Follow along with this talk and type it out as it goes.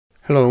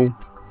Hello,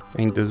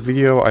 in this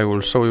video I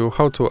will show you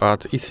how to add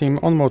eSIM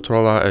on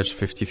Motorola Edge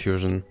 50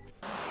 Fusion.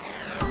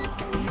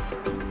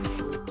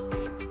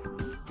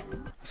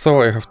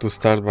 So I have to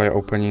start by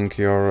opening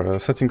your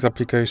settings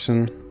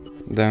application,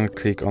 then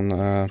click on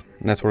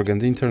network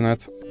and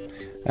internet,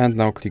 and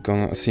now click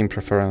on SIM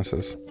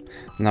preferences.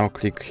 Now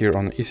click here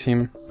on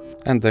eSIM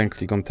and then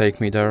click on take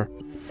me there.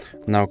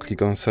 Now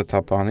click on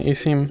setup on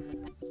eSIM.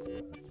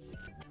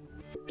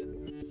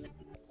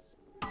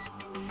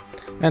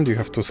 And you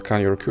have to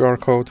scan your QR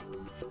code.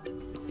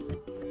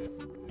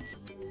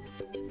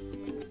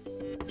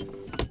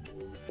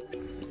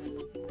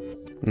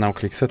 Now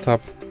click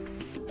setup.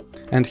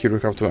 And here you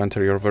have to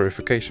enter your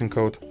verification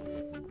code.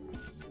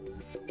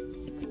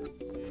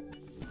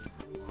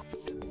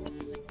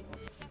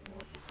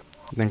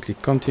 Then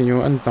click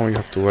continue, and now you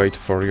have to wait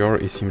for your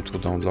eSIM to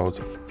download.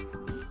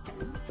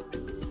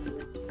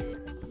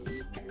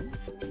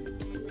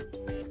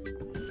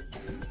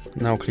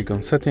 Now click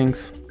on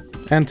settings.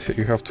 And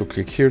you have to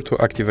click here to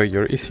activate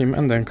your eSIM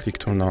and then click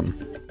turn on.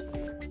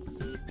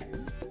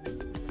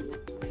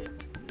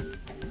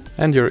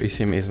 And your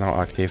eSIM is now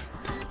active.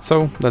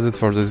 So that's it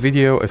for this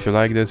video. If you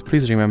liked it,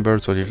 please remember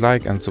to leave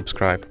like and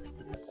subscribe.